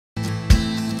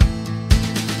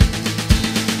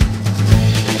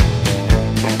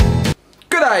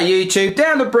G'day YouTube,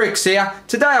 Down to Bricks here.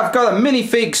 Today I've got a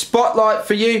minifig spotlight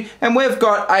for you and we've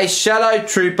got a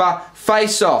Shadowtrooper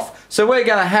Faceoff. So we're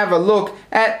going to have a look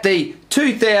at the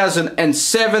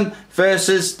 2007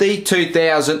 versus the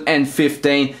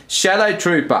 2015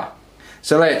 Shadowtrooper.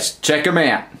 So let's check them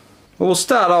out. We'll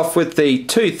start off with the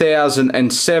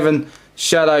 2007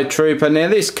 Shadowtrooper. Now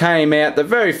this came out the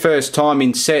very first time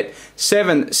in set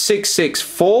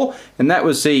 7664 and that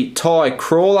was the TIE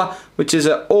Crawler, which is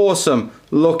an awesome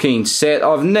looking set.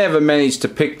 I've never managed to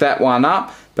pick that one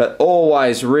up but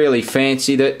always really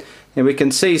fancied it. And we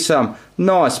can see some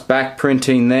nice back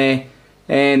printing there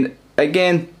and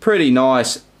again pretty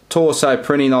nice torso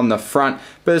printing on the front,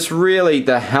 but it's really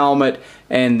the helmet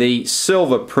and the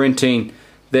silver printing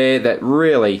there that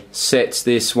really sets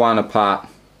this one apart.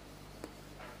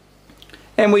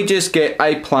 And we just get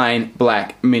a plain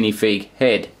black minifig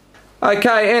head.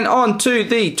 Okay, and on to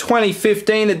the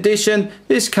 2015 edition.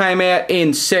 This came out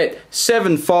in set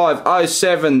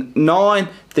 75079,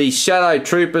 the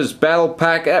Shadowtroopers battle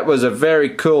pack. That was a very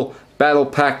cool battle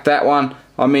pack, that one.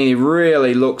 I mean, it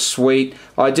really looks sweet.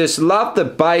 I just love the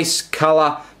base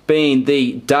color being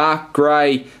the dark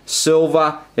grey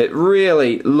silver. It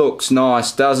really looks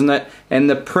nice, doesn't it? And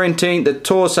the printing, the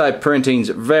torso printing's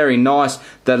very nice.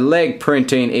 The leg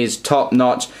printing is top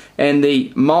notch and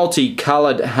the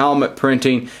multicolored helmet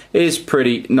printing is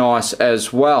pretty nice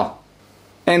as well.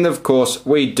 And of course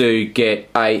we do get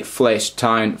a flesh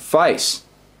tone face.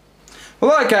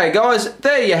 Well, okay guys,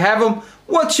 there you have them.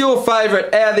 What's your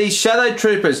favourite out of these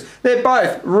Shadowtroopers? They're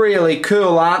both really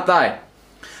cool, aren't they?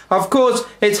 Of course,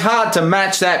 it's hard to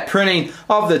match that printing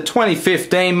of the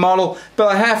 2015 model, but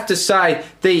I have to say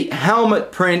the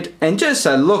helmet print and just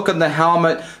a look at the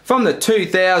helmet from the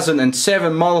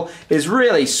 2007 model is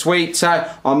really sweet, so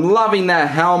I'm loving that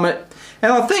helmet.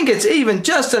 And I think it's even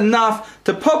just enough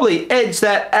to probably edge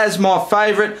that as my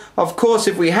favourite. Of course,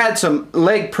 if we had some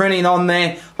leg printing on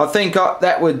there, I think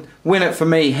that would win it for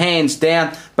me hands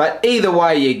down. But either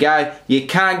way you go, you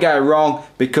can't go wrong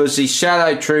because the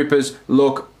Shadowtroopers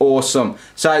look awesome.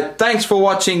 So thanks for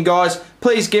watching guys.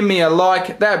 Please give me a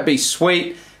like, that'd be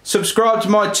sweet. Subscribe to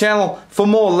my channel for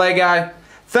more Lego.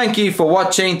 Thank you for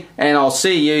watching and I'll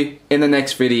see you in the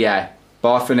next video.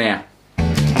 Bye for now.